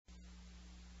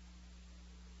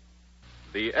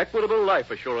The Equitable Life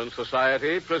Assurance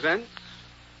Society presents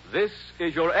This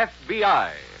Is Your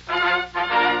FBI.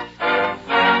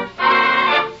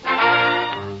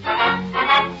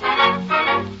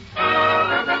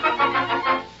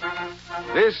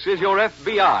 This is Your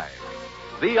FBI,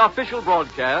 the official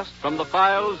broadcast from the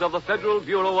files of the Federal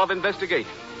Bureau of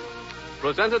Investigation.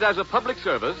 Presented as a public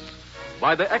service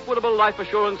by the Equitable Life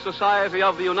Assurance Society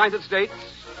of the United States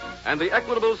and the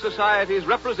Equitable Society's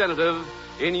representative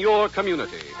in your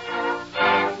community.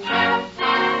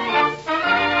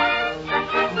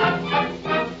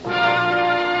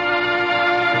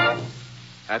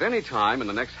 At any time in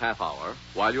the next half hour,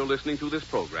 while you're listening to this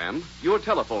program, your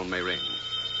telephone may ring.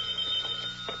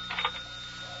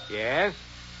 Yes?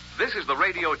 This is the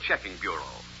Radio Checking Bureau.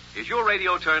 Is your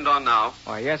radio turned on now?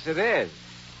 Oh, yes, it is.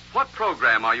 What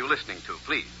program are you listening to,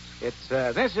 please? It's,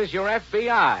 This Is Your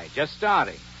FBI, just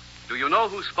starting. Do you know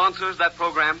who sponsors that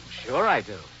program? Sure I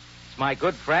do. It's my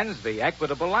good friends, the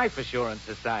Equitable Life Assurance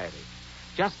Society.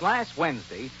 Just last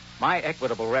Wednesday, my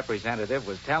Equitable representative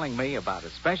was telling me about a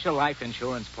special life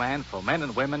insurance plan for men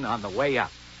and women on the way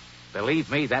up.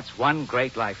 Believe me, that's one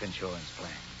great life insurance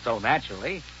plan. So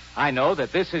naturally, I know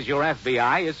that This Is Your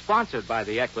FBI is sponsored by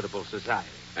the Equitable Society.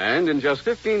 And in just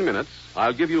 15 minutes,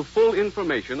 I'll give you full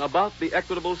information about the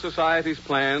Equitable Society's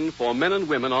plan for men and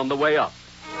women on the way up.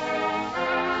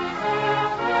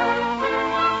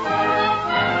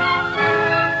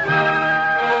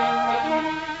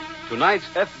 Tonight's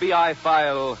FBI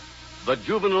file, the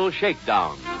Juvenile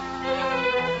Shakedown.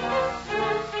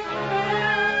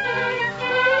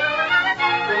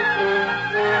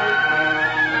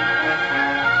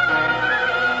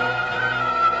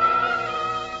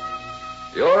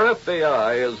 Your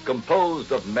FBI is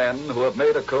composed of men who have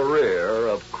made a career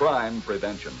of crime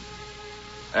prevention.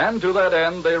 And to that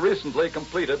end, they recently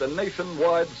completed a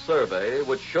nationwide survey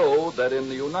which showed that in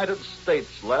the United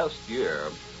States last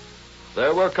year,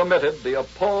 there were committed the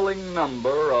appalling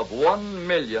number of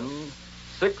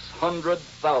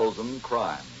 1,600,000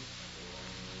 crimes.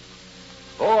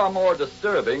 Far more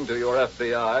disturbing to your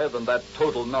FBI than that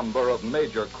total number of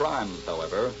major crimes,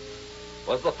 however,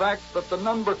 was the fact that the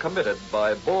number committed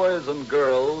by boys and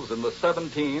girls in the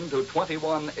 17 to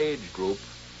 21 age group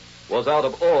was out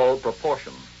of all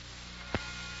proportion.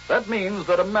 That means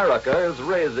that America is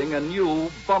raising a new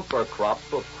bumper crop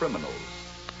of criminals.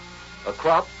 A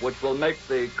crop which will make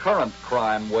the current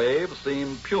crime wave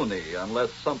seem puny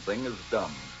unless something is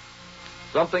done.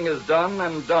 Something is done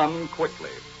and done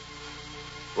quickly.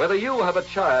 Whether you have a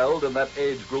child in that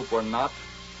age group or not,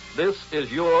 this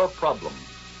is your problem.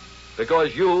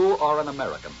 Because you are an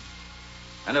American.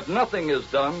 And if nothing is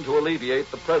done to alleviate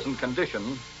the present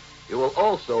condition, you will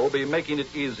also be making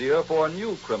it easier for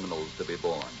new criminals to be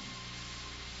born.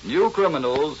 New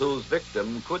criminals whose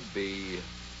victim could be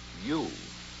you.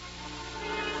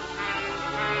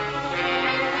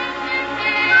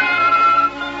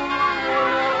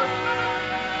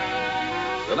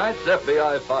 Tonight's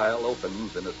FBI file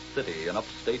opens in a city in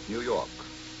upstate New York.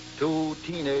 Two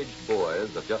teenage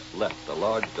boys have just left a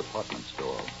large department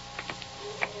store.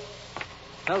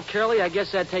 Well, Curly, I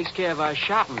guess that takes care of our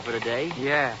shopping for the day.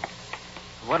 Yeah.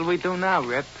 What'll we do now,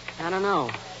 Rip? I don't know.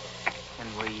 Can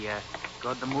we,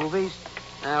 go to the movies?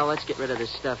 Now, let's get rid of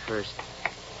this stuff first.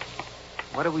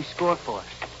 What do we score for?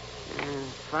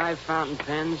 5 fountain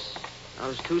pens,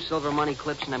 those 2 silver money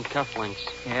clips, and them cufflinks.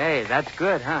 Hey, that's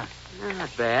good, huh?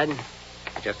 Not bad.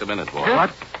 Just a minute, boy. Huh?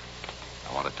 What?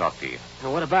 I want to talk to you.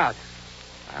 Now, what about?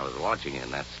 I was watching you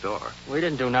in that store. We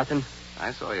didn't do nothing.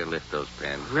 I saw you lift those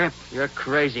pens. Rip, you're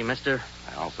crazy, mister.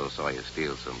 I also saw you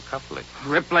steal some cufflinks.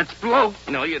 Rip, let's blow.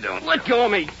 No, you don't. Let go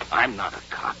of me. I'm not a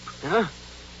cop. Huh?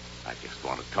 I just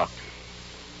want to talk to you.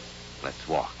 Let's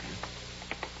walk.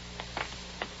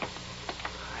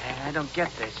 I don't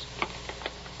get this.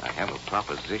 I have a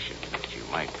proposition that you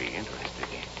might be interested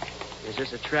in. Is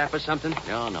this a trap or something?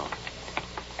 No.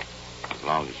 As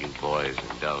long as you boys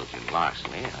indulge in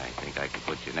larceny, I think I can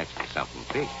put you next to something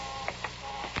big.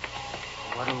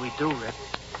 What do we do, Rip?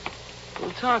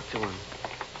 We'll talk to him.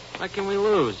 What can we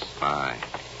lose? Fine.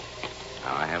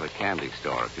 Now, I have a candy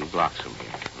store a few blocks from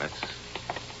here. Let's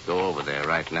go over there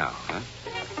right now, huh?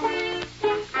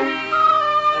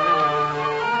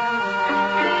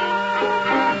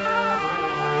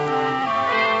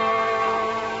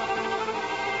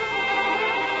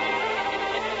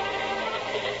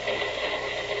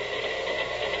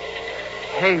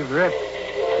 Hey, Rip.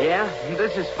 Yeah?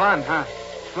 This is fun, huh?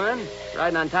 Fun?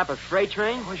 Riding on top of freight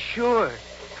train? Oh, sure.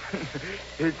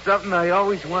 It's something I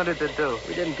always wanted to do.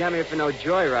 We didn't come here for no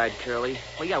joyride, Curly.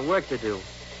 We got work to do.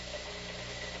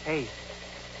 Hey,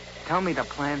 tell me the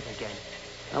plans again.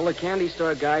 Well, the candy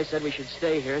store guy said we should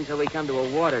stay here until we come to a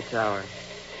water tower.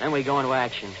 Then we go into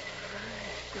action.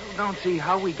 Still don't see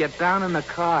how we get down in the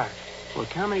car. Look,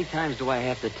 how many times do I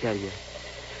have to tell you?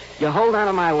 You hold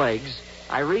onto my legs,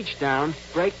 I reach down,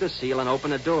 break the seal, and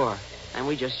open the door. And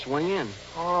we just swing in.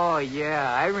 Oh,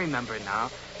 yeah, I remember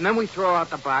now. And then we throw out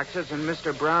the boxes, and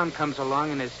Mr. Brown comes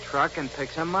along in his truck and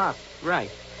picks them up. Right.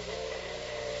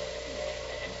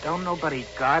 Don't nobody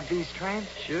guard these trains?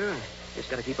 Sure. Just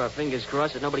got to keep our fingers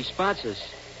crossed that nobody spots us.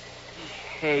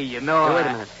 Hey, you know... Hey, wait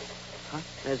a minute. Huh?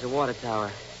 There's the water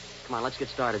tower. Come on, let's get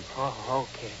started. Oh,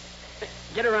 okay.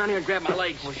 Get around here and grab my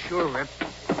legs. Well, sure, Rip.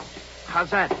 How's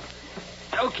that?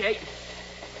 Okay.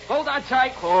 Hold on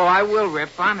tight. Oh, I will, Rip,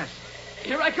 honest.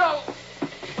 Here I go.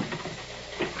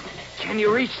 Can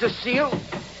you reach the seal?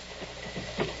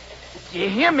 Do you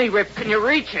hear me, Rip? Can you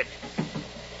reach it?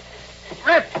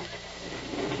 Rip!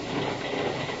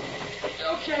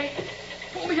 Okay.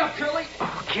 Pull me up, Curly.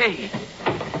 Okay.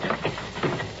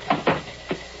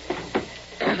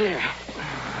 There.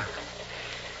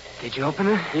 Did you open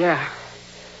it? Yeah.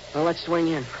 Well, let's swing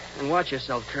in. And watch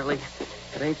yourself, Curly.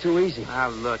 It ain't too easy. Now,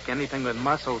 look, anything with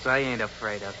muscles I ain't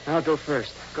afraid of. I'll go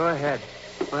first. Go ahead.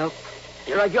 Well,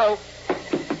 here I go.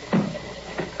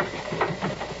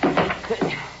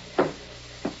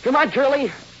 Come on,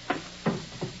 Curly.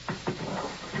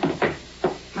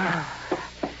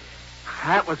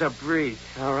 That was a breeze.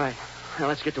 All right. Now,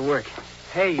 let's get to work.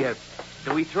 Hey,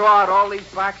 do we throw out all these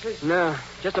boxes? No,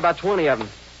 just about 20 of them.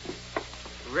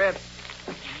 Rip,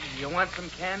 you want some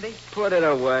candy? Put it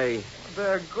away.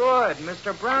 They're good.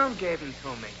 Mr. Brown gave them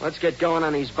to me. Let's get going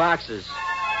on these boxes.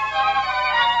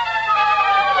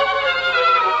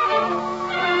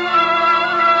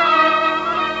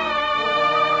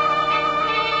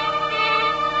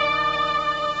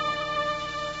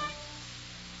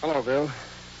 Hello, Bill.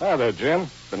 Hi there, Jim.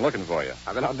 Been looking for you.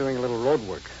 I've been out doing a little road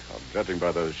work. Well, judging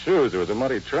by those shoes, it was a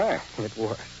muddy track. It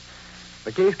was.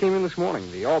 The case came in this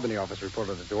morning. The Albany office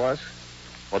reported it to us.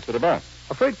 What's it about?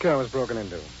 A freight car was broken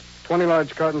into. 20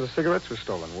 large cartons of cigarettes were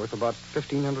stolen, worth about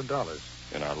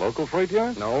 $1,500. In our local freight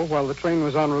yard? No, while the train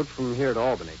was en route from here to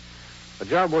Albany. The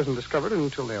job wasn't discovered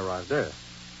until they arrived there.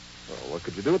 Well, what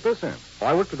could you do with this, then? Well,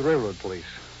 I worked with the railroad police.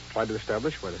 Tried to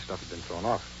establish where the stuff had been thrown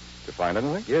off. Did you find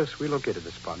anything? Yes, we located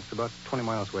the spot. It's about 20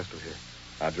 miles west of here.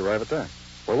 How'd you arrive at that?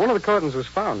 Well, one of the cartons was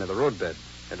found near the roadbed.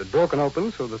 It had broken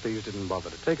open so the thieves didn't bother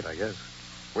to take it, I guess.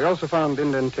 We also found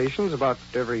indentations about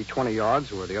every 20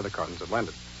 yards where the other cartons had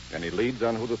landed. Any leads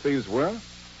on who the thieves were?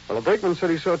 Well, the brakeman said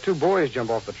he saw two boys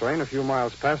jump off the train a few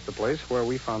miles past the place where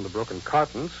we found the broken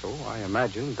cartons, so I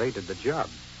imagine they did the job.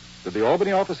 Did the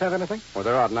Albany office have anything? Well,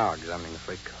 they're out now examining the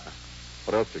freight car.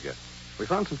 What else did you get? We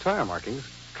found some tire markings,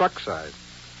 truck size.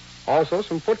 Also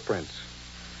some footprints.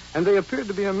 And they appeared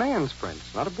to be a man's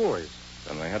prints, not a boy's.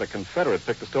 Then they had a Confederate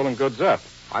pick the stolen goods up.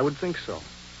 I would think so.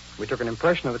 We took an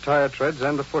impression of the tire treads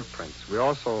and the footprints. We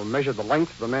also measured the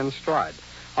length of the men's stride.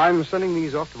 I'm sending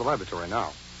these off to the laboratory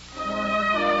now.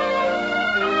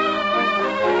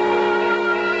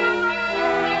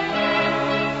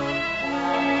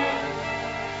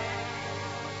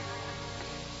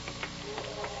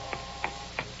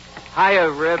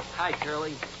 Hiya, Rip. Hi,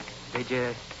 Curly. Did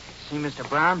you see Mr.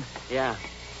 Brown? Yeah.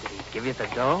 Did he give you the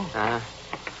dough? Uh-huh.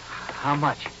 How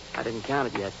much? I didn't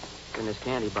count it yet. It's in this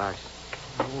candy box.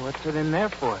 What's it in there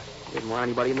for? Didn't want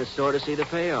anybody in the store to see the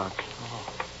payoff.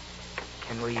 Oh.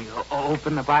 Can we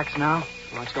open the box now?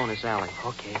 Let's go in this alley.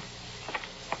 Okay.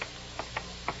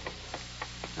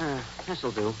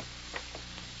 This'll do.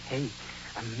 Hey,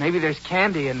 maybe there's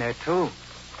candy in there, too.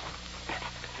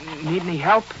 Need any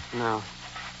help? No.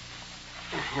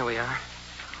 Here we are.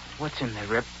 What's in there,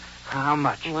 Rip? How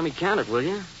much? Well, let me count it, will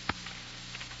you?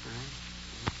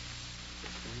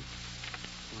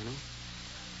 20.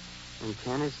 And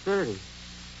 10 is 30. Is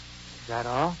that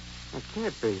all? That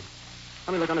can't be.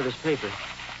 Let me look under this paper.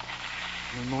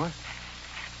 Any more?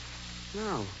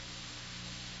 No.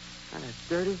 Not a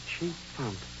dirty, cheap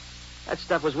pump. That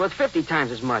stuff was worth 50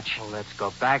 times as much. Well, let's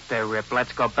go back there, Rip.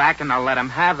 Let's go back and I'll let him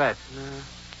have it. No,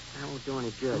 that won't do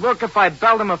any good. Look, if I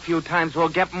belt him a few times, we'll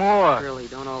get more. Really,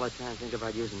 don't all the time think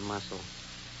about using muscle.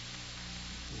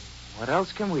 What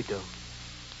else can we do?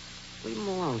 Leave him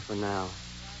alone for now.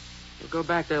 We'll go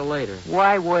back there later.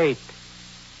 Why wait?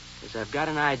 Because I've got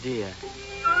an idea.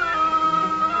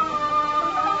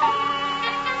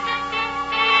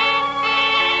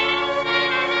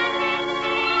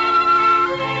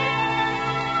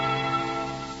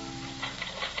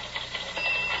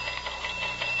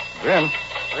 Jim,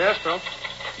 Oh, yes, Bill.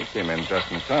 you came in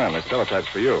just in time. This teletype's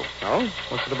for you. Oh?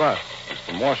 What's it about? It's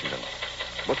from Washington.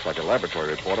 Looks like a laboratory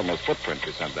report on those footprints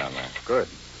you sent down there. Good.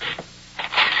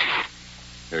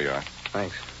 Here you are.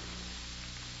 Thanks.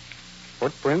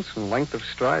 Footprints and length of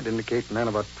stride indicate men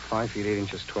about 5 feet 8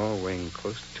 inches tall, weighing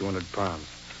close to 200 pounds.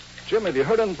 Jim, have you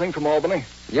heard anything from Albany?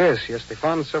 Yes, they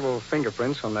found several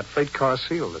fingerprints on that freight car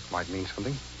seal that might mean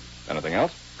something. Anything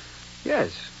else?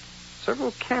 Yes.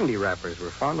 Several candy wrappers were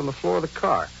found on the floor of the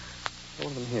car. All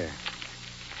of them here.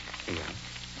 Here you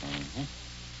are.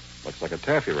 Mm-hmm. Looks like a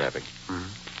taffy wrapping.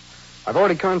 Mm-hmm. I've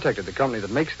already contacted the company that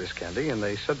makes this candy, and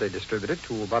they said they distribute it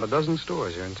to about a dozen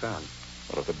stores here in town.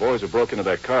 Well, if the boys who broke into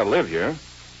that car live here,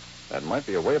 that might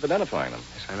be a way of identifying them.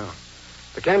 Yes, I know.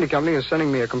 The candy company is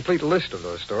sending me a complete list of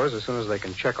those stores as soon as they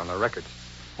can check on their records.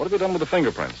 What have you done with the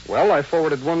fingerprints? Well, I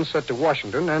forwarded one set to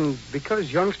Washington, and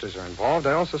because youngsters are involved,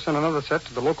 I also sent another set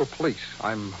to the local police.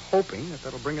 I'm hoping that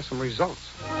that'll bring us some results.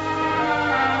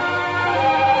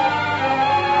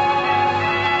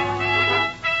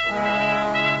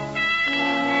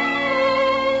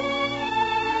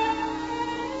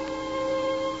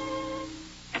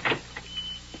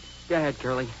 Go ahead,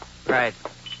 Curly. Right.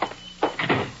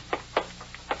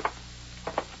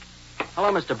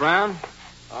 Hello, Mr. Brown.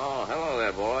 Oh, hello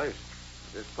there, boys.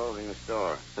 Just closing the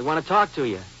store. We want to talk to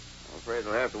you. I'm afraid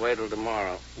we'll have to wait till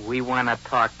tomorrow. We want to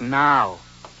talk now.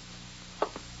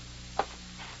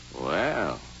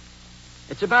 Well,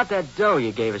 It's about that dough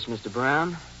you gave us, Mr.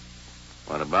 Brown.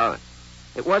 what about it?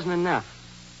 It wasn't enough.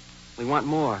 We want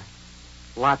more.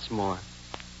 Lots more.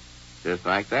 Just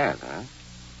like that, huh?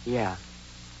 Yeah.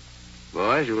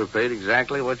 Boys, you were paid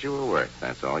exactly what you were worth.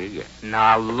 That's all you get.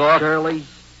 Now, look. Curly,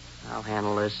 I'll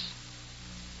handle this.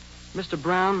 Mr.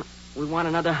 Brown, we want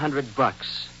another $100.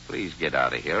 Please get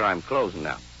out of here. I'm closing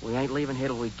now. We ain't leaving here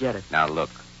till we get it. Now, look.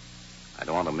 I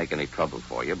don't want to make any trouble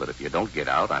for you, but if you don't get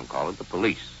out, I'm calling the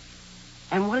police.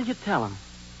 And what'll you tell them?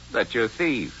 That you're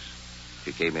thieves.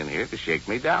 You came in here to shake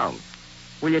me down.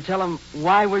 Will you tell them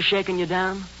why we're shaking you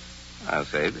down? I'll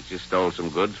say that you stole some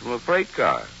goods from a freight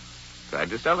car. Tried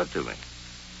to sell it to me.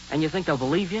 And you think they'll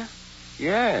believe you?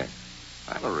 Yeah.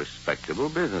 I'm a respectable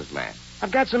businessman.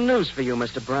 I've got some news for you,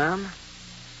 Mr. Brown.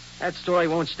 That story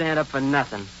won't stand up for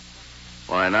nothing.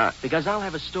 Why not? Because I'll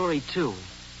have a story, too.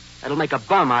 That'll make a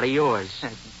bum out of yours.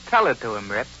 Tell it to him,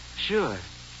 Rip. Sure.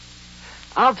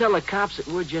 I'll tell the cops that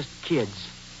we're just kids.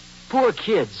 Poor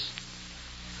kids.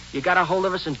 You got a hold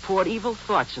of us and poured evil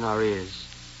thoughts in our ears.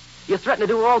 You threatened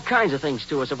to do all kinds of things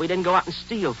to us if we didn't go out and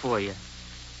steal for you.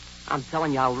 I'm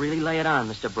telling you, I'll really lay it on,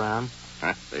 Mr. Brown.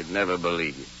 They'd never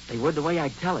believe you. They would the way I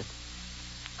tell it.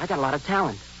 I got a lot of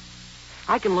talent.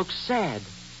 I can look sad.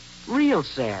 Real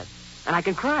sad. And I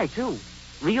can cry, too.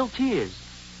 Real tears.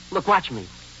 Look, watch me.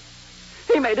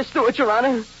 He made us do it, Your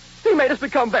Honor. He made us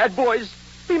become bad boys.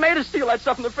 He made us steal that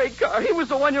stuff from the freight car. He was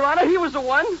the one, Your Honor. He was the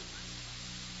one.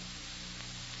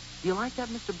 Do you like that,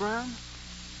 Mr. Brown?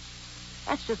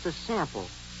 That's just a sample.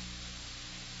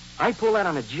 I pull that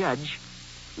on a judge.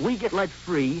 We get let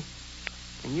free,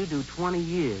 and you do 20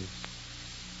 years.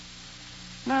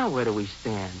 Now where do we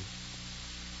stand?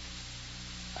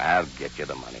 I'll get you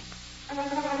the money.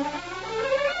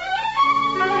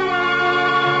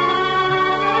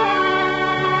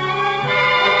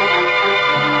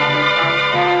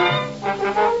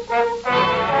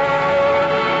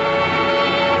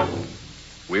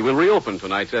 We will reopen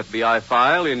tonight's FBI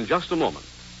file in just a moment.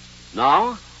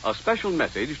 Now, a special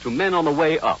message to men on the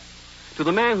way up. To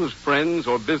the man whose friends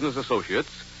or business associates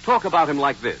talk about him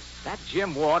like this. That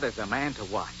Jim Ward is a man to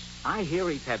watch. I hear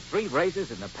he's had 3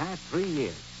 raises in the past 3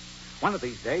 years. One of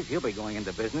these days, he'll be going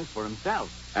into business for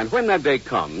himself. And when that day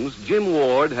comes, Jim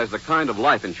Ward has the kind of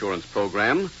life insurance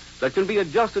program that can be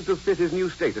adjusted to fit his new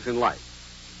status in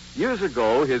life. Years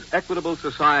ago, his Equitable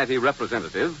Society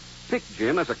representative picked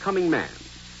Jim as a coming man.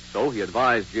 So he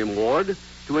advised Jim Ward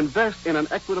to invest in an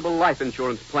Equitable life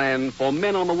insurance plan for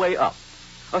men on the way up.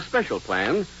 A special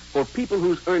plan for people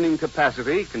whose earning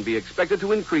capacity can be expected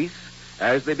to increase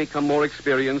as they become more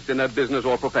experienced in their business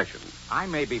or profession. I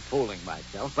may be fooling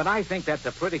myself, but I think that's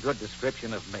a pretty good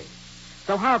description of me.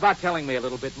 So how about telling me a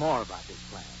little bit more about this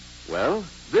plan? Well,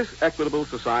 this Equitable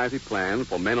Society plan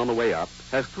for men on the way up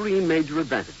has 3 major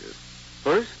advantages.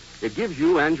 First, it gives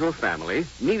you and your family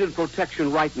needed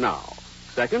protection right now.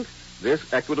 Second,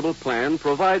 this Equitable plan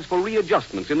provides for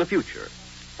readjustments in the future.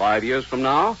 5 years from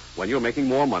now, when you're making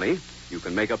more money, you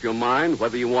can make up your mind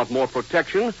whether you want more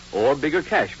protection or bigger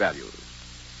cash values.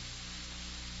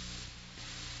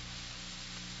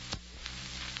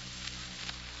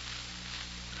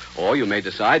 Or you may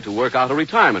decide to work out a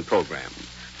retirement program.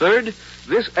 Third,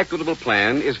 this Equitable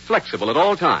plan is flexible at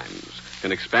all times,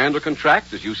 can expand or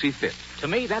contract as you see fit. To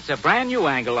me, that's a brand new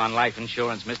angle on life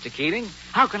insurance, Mr. Keating.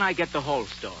 How can I get the whole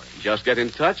story? Just get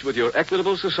in touch with your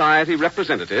Equitable Society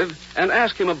representative and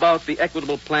ask him about the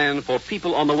Equitable plan for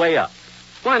people on the way up.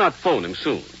 Why not phone him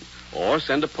soon? Or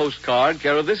send a postcard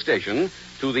care of this station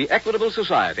to the Equitable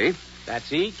Society.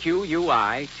 That's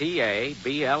EQUITABLE.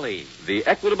 The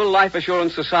Equitable Life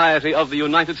Assurance Society of the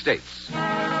United States.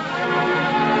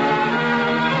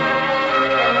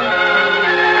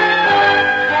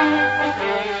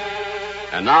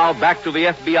 And now back to the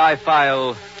FBI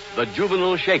file, the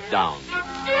Juvenile Shakedown.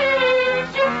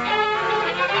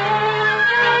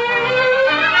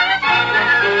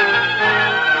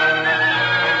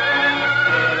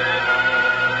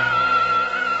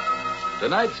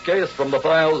 Tonight's case from the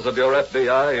files of your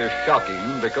FBI is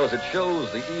shocking because it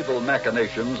shows the evil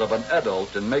machinations of an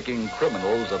adult in making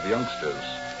criminals of youngsters,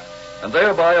 and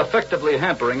thereby effectively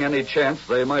hampering any chance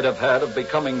they might have had of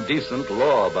becoming decent,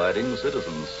 law-abiding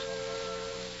citizens.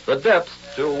 The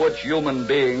depth to which human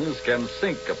beings can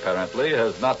sink, apparently,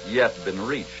 has not yet been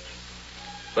reached.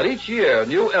 But each year,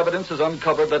 new evidence is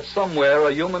uncovered that somewhere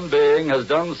a human being has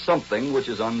done something which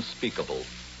is unspeakable.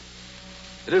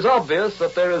 It is obvious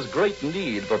that there is great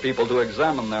need for people to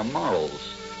examine their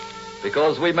morals,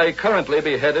 because we may currently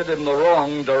be headed in the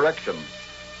wrong direction,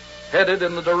 headed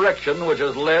in the direction which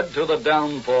has led to the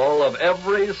downfall of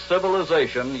every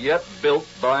civilization yet built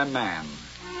by man.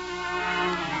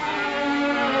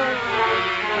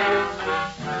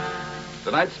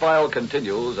 Tonight's file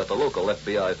continues at the local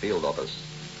FBI field office.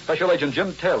 Special Agent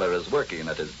Jim Taylor is working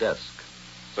at his desk.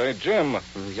 Say, Jim.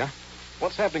 Yeah?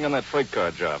 What's happening on that freight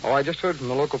car job? Oh, I just heard from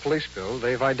the local police bill.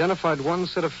 They've identified one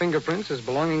set of fingerprints as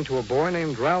belonging to a boy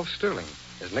named Ralph Sterling.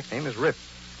 His nickname is Rip.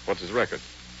 What's his record?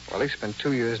 Well, he spent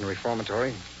 2 years in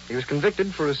reformatory. He was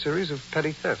convicted for a series of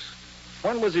petty thefts.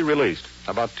 When was he released?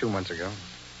 About 2 months ago.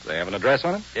 They have an address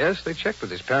on him? Yes, they checked with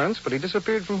his parents, but he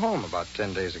disappeared from home about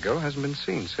 10 days ago. Hasn't been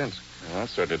seen since. Well, that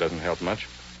certainly doesn't help much.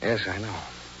 Yes, I know.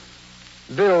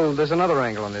 Bill, there's another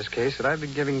angle on this case that I've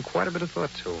been giving quite a bit of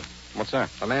thought to. What's that?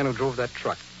 The man who drove that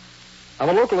truck. Now,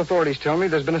 the local authorities tell me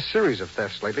there's been a series of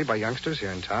thefts lately by youngsters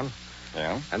here in town.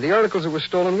 Yeah? And the articles that were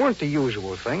stolen weren't the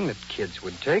usual thing that kids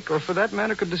would take, or for that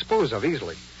matter could dispose of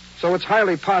easily. So it's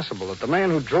highly possible that the man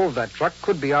who drove that truck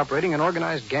could be operating an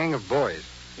organized gang of boys.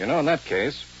 You know, in that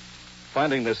case,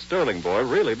 finding this Sterling boy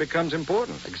really becomes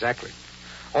important. Exactly.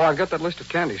 Oh, I've got that list of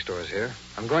candy stores here.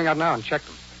 I'm going out now and check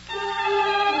them.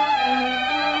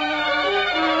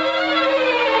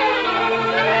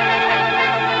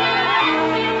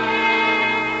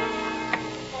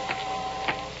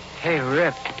 Hey,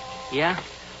 Rip. Yeah?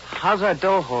 How's our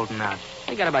dough holding out?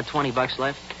 We got about $20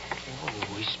 left. Oh,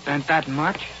 we spent that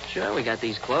much? Sure, we got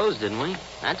these clothes, didn't we?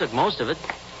 I took most of it.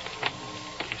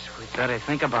 Guess we better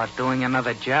think about doing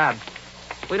another job.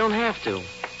 We don't have to.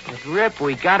 But, Rip,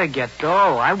 we gotta get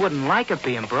dough. I wouldn't like it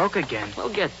being broke again. We'll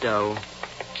get dough.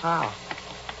 How?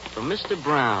 From Mr.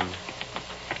 Brown.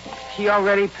 He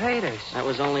already paid us. That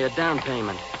was only a down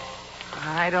payment.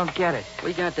 I don't get it.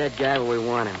 We got that guy where we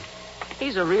want him.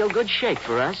 He's a real good shake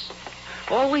for us.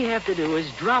 All we have to do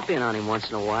is drop in on him once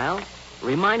in a while,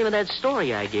 remind him of that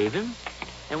story I gave him,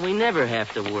 and we never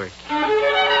have to work.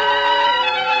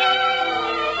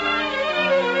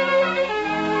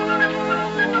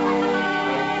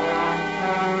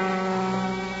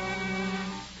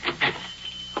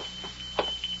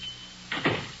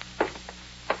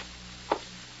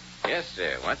 Yes,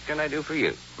 sir. What can I do for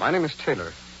you? My name is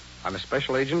Taylor. I'm a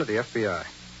special agent of the FBI.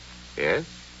 Yes?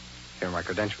 Here are my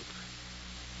credentials.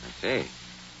 I see.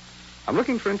 I'm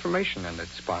looking for information, and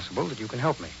it's possible that you can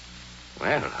help me.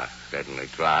 Well, I'll certainly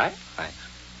try. Thanks.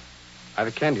 I have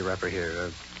a candy wrapper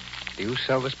here. Do you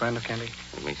sell this brand of candy?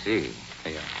 Let me see.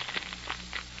 Here you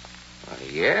are.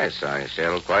 Yes, I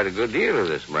sell quite a good deal of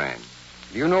this brand.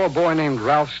 Do you know a boy named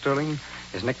Ralph Sterling?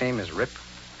 His nickname is Rip.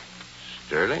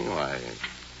 Sterling? Why,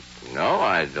 no,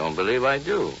 I don't believe I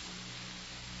do.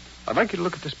 I'd like you to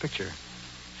look at this picture.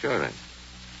 Surely.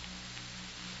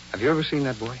 Have you ever seen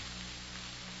that boy?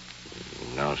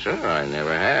 No, sir, I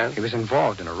never have. He was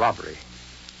involved in a robbery.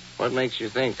 What makes you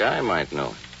think I might know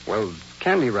it? Well,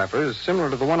 candy wrappers similar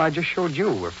to the one I just showed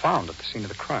you were found at the scene of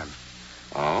the crime.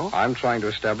 Oh? I'm trying to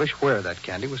establish where that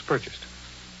candy was purchased.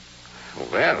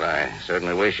 Well, I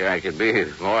certainly wish I could be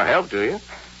of more help to you.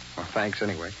 Well, thanks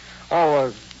anyway.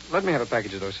 Oh, let me have a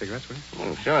package of those cigarettes, will you?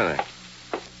 Oh, sure then.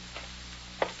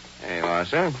 There you are,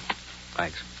 sir.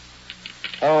 Thanks.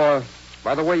 Oh,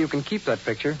 by the way, you can keep that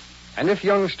picture. And if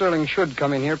young Sterling should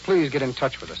come in here, please get in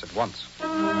touch with us at once.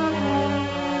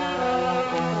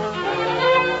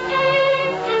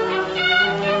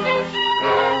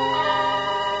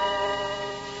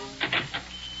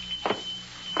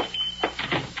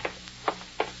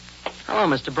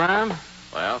 Hello, Mr. Brown.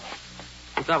 Well,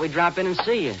 We thought we'd drop in and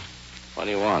see you. what do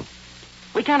you want?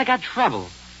 We kind of got trouble.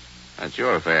 That's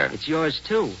your affair. It's yours,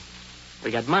 too.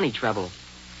 We got money trouble.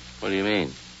 What do you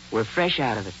mean? We're fresh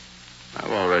out of it.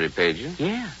 I've already paid you.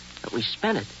 Yeah, but we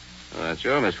spent it. Well, that's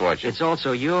your misfortune. It's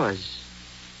also yours.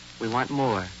 We want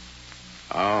more.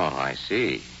 Oh, I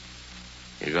see.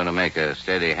 You're going to make a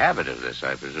steady habit of this,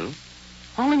 I presume.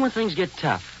 Only when things get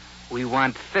tough. We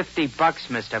want $50,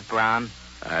 Mr. Brown.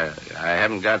 I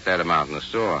haven't got that amount in the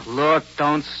store. Look,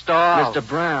 don't stall. Mr.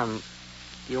 Brown,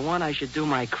 you want I should do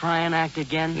my crying act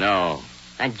again? No,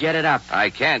 And get it up. I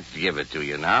can't give it to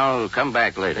you now. Come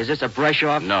back later. Is this a brush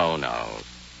off? No.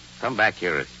 Come back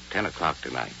here at 10 o'clock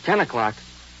tonight. 10 o'clock.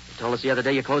 You told us the other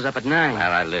day you close up at 9.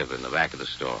 Well, I live in the back of the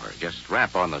store. Just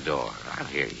rap on the door. I'll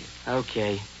hear you.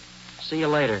 Okay. See you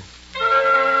later.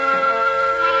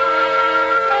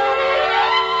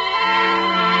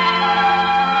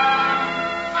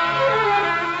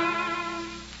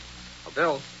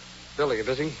 Bill, are you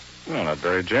busy? No, not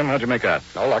very, Jim. How'd you make out?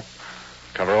 No luck.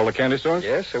 Cover all the candy stores?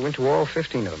 Yes, I went to all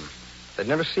 15 of them. They'd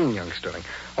never seen young Sterling.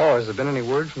 Oh, has there been any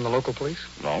word from the local police?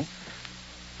 No.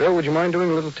 Bill, would you mind doing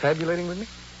a little tabulating with me?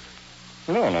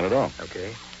 No, not at all.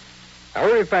 Okay. Now,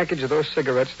 every package of those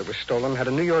cigarettes that were stolen had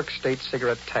a New York State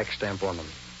cigarette tax stamp on them.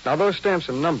 Now, those stamps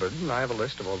are numbered, and I have a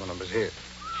list of all the numbers here.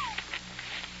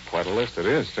 Quite a list it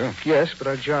is, too. Yes, but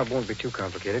our job won't be too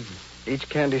complicated. Each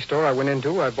candy store I went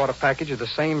into, I bought a package of the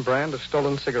same brand of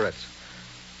stolen cigarettes.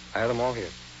 I have them all here.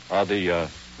 Are the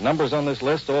numbers on this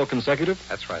list all consecutive?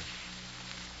 That's right.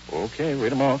 Okay,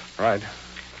 read them off. Right.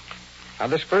 Now,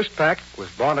 this first pack was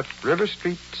bought at River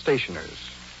Street Stationers,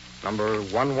 number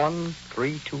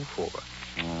 11324.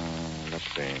 Let's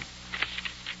see.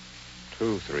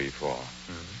 234.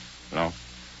 Mm-hmm. No.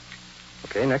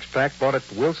 Okay, next pack bought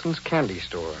at Wilson's Candy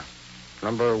Store,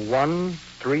 number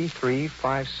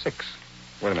 13356.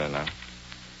 Wait a minute now.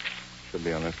 Should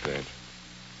be on this page.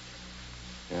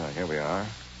 Yeah, here we are.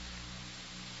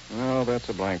 No, that's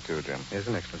a blank, too, Jim. Here's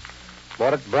the next one.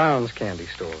 Bought at Brown's Candy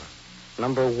Store,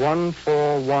 number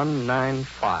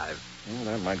 14195. Well,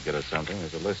 that might get us something.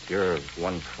 There's a list here of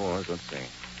 1-4s. Let's see.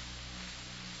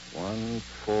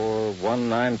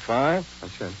 14195?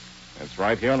 That's it. It's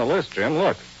right here on the list, Jim.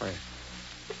 Look. Wait.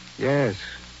 Yes.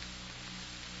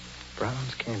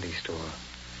 Brown's Candy Store.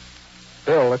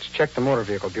 Bill, let's check the Motor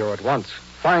Vehicle Bureau at once.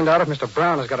 Find out if Mr.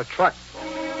 Brown has got a truck.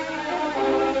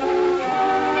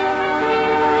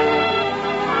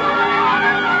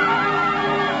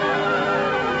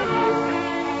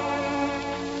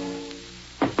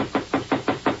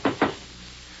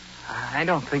 I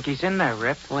don't think he's in there,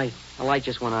 Rip. Wait, the light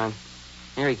just went on.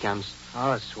 Here he comes.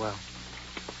 Oh, swell.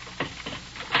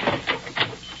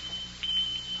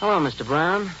 Hello, Mr.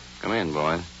 Brown. Come in,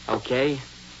 boy. Okay.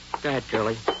 Go ahead,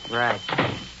 Curly. Right.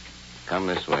 Come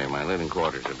this way. My living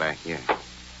quarters are back here.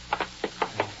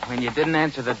 When you didn't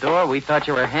answer the door, we thought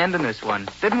you were handing us one.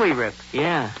 Didn't we, Rip?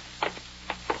 Yeah.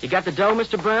 You got the dough,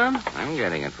 Mr. Brown? I'm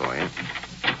getting it for you.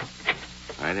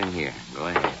 Right in here. Go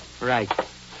ahead. Right.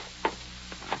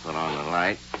 I'll put on the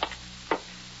light.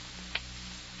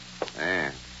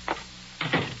 There.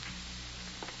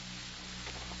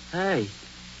 Hey,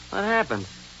 what happened?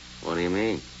 What do you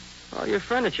mean? All your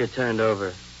furniture turned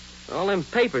over. All them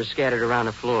papers scattered around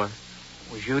the floor.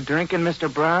 Was you drinking,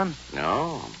 Mr. Brown?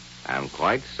 No, I'm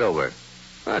quite sober.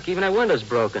 Look, even that window's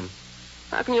broken.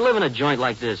 How can you live in a joint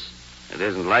like this? It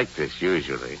isn't like this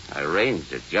usually. I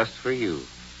arranged it just for you.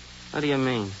 What do you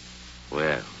mean?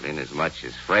 Well, inasmuch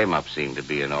as frame-up seemed to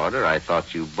be in order, I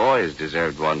thought you boys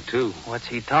deserved one, too. What's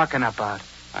he talking about?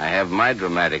 I have my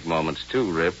dramatic moments, too,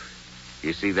 Rip.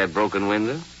 You see that broken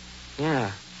window?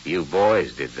 Yeah. You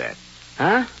boys did that.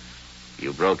 Huh?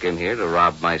 You broke in here to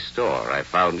rob my store. I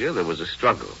found you. There was a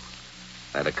struggle.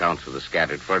 That accounts for the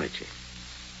scattered furniture.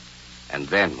 And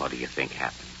then what do you think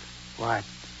happened? What?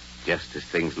 Just as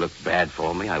things looked bad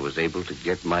for me, I was able to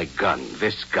get my gun.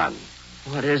 This gun.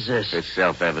 What is this? It's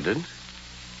self-evident.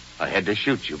 I had to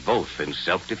shoot you both in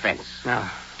self-defense. Now,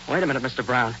 wait a minute, Mr.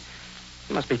 Brown.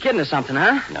 You must be kidding or something,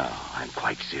 huh? No, I'm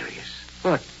quite serious.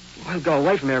 Look, we'll go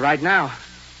away from here right now.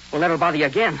 We'll never bother you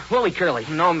again, will we, Curly?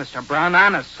 No, Mr. Brown,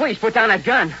 honest. Please, put down that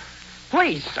gun.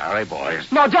 Please. Sorry,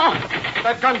 boys. No, don't.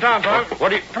 That gun down, Brown. What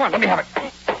do you... Come on, let me have it.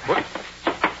 What?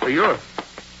 Well,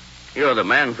 you're the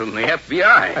man from the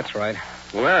FBI. That's right.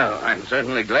 Well, I'm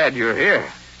certainly glad you're here.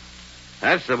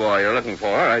 That's the boy you're looking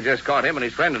for. I just caught him and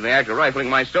his friend in the act of rifling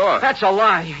my store. That's a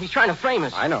lie. He's trying to frame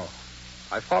us. I know.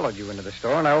 I followed you into the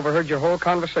store, and I overheard your whole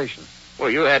conversation. Well,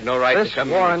 you had no right This to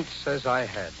come warrant says I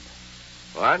had.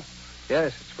 What?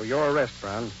 Yes, it's for your arrest,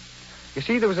 Brown. You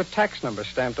see, there was a tax number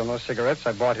stamped on those cigarettes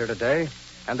I bought here today.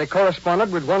 And they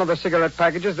corresponded with one of the cigarette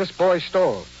packages this boy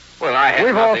stole. Well, I had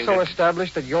We've nothing also to...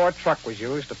 established that your truck was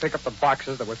used to pick up the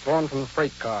boxes that were thrown from the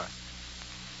freight car.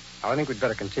 Now, I think we'd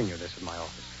better continue this at my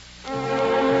office.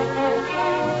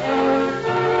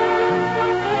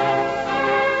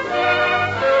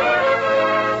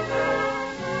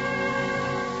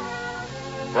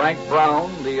 Frank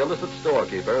Brown, the illicit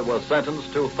storekeeper, was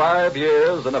sentenced to 5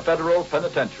 years in a federal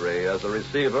penitentiary as a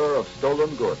receiver of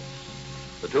stolen goods.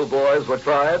 The two boys were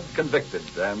tried, convicted,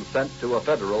 and sent to a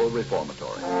federal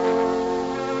reformatory.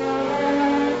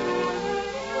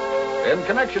 In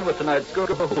connection with tonight's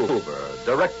Edgar Hoover,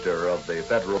 director of the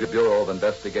Federal Bureau of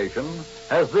Investigation,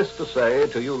 has this to say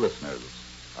to you listeners.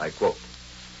 I quote,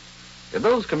 "In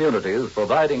those communities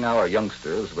providing our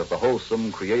youngsters with the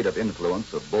wholesome, creative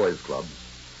influence of boys' clubs,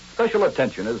 special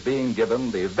attention is being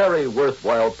given the very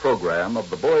worthwhile program of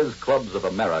the Boys Clubs of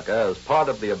America as part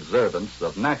of the observance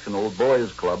of National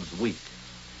Boys Clubs Week.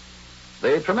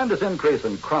 The tremendous increase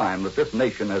in crime that this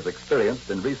nation has experienced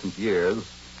in recent years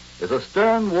is a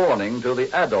stern warning to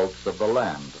the adults of the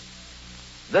land.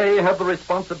 They have the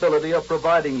responsibility of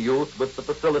providing youth with the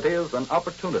facilities and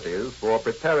opportunities for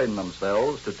preparing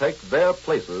themselves to take their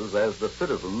places as the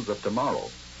citizens of tomorrow.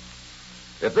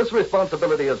 If this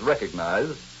responsibility is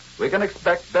recognized, we can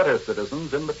expect better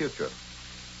citizens in the future.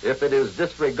 If it is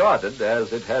disregarded,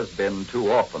 as it has been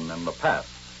too often in the past,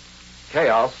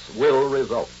 chaos will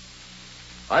result.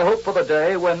 I hope for the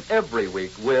day when every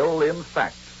week will, in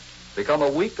fact, become a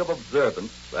week of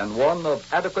observance and one of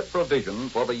adequate provision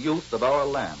for the youth of our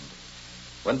land,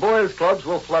 when boys' clubs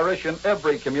will flourish in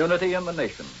every community in the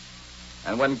nation,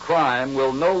 and when crime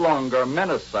will no longer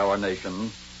menace our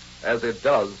nation as it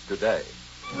does today."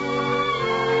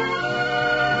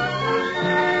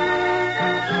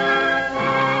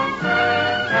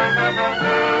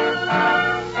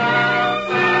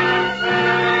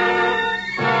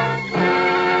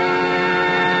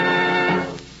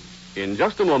 In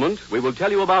just a moment, we will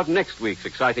tell you about next week's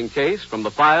exciting case from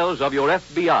the files of your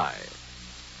FBI.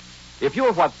 If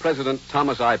you're what President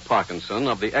Thomas I. Parkinson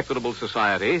of the Equitable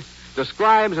Society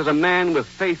describes as a man with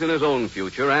faith in his own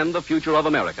future and the future of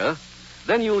America,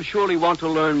 then you'll surely want to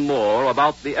learn more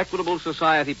about the Equitable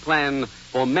Society plan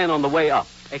for men on the way up.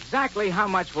 Exactly how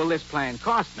much will this plan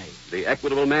cost me? The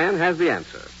Equitable man has the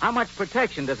answer. How much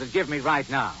protection does it give me right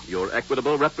now? Your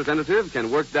Equitable representative can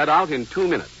work that out in 2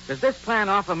 minutes. Does this plan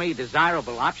offer me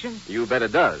desirable options? You bet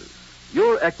it does.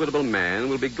 Your Equitable man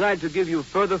will be glad to give you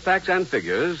further facts and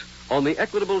figures on the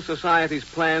Equitable Society's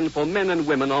plan for men and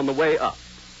women on the way up.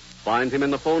 Find him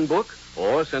in the phone book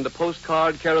or send a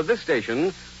postcard care of this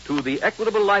station to the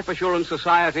Equitable Life Assurance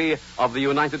Society of the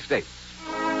United States.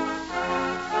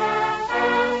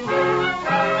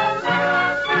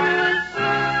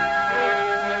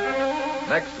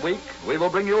 Next week, we will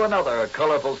bring you another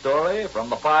colorful story from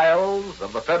the files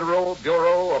of the Federal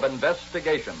Bureau of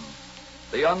Investigation,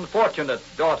 The Unfortunate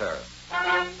Daughter.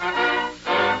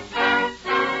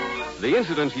 The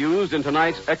incidents used in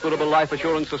tonight's Equitable Life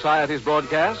Assurance Society's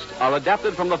broadcast are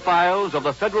adapted from the files of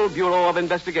the Federal Bureau of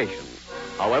Investigation.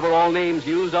 However, all names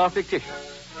used are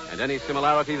fictitious, and any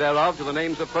similarity thereof to the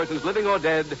names of persons living or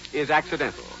dead is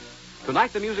accidental.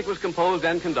 Tonight, the music was composed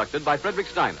and conducted by Frederick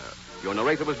Steiner. Your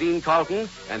narrator was Dean Carleton,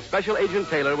 and Special Agent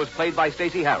Taylor was played by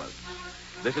Stacy Harris.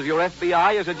 This is Your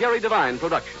FBI is a Jerry Devine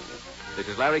production. This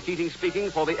is Larry Keating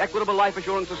speaking for the Equitable Life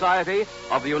Assurance Society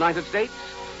of the United States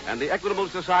and the Equitable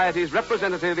Society's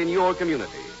representative in your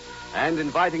community, and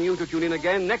inviting you to tune in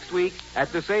again next week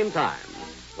at the same time,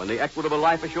 when the Equitable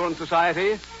Life Assurance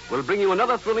Society will bring you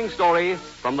another thrilling story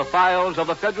from the files of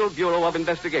the Federal Bureau of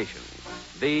Investigation,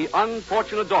 The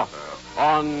Unfortunate Daughter,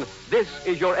 on This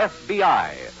Is Your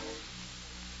FBI.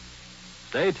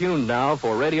 Stay tuned now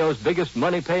for radio's biggest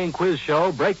money-paying quiz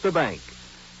show, Break the Bank.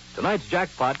 Tonight's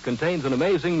jackpot contains an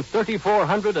amazing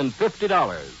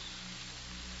 $3,450.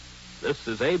 This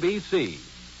is ABC,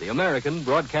 the American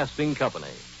Broadcasting Company.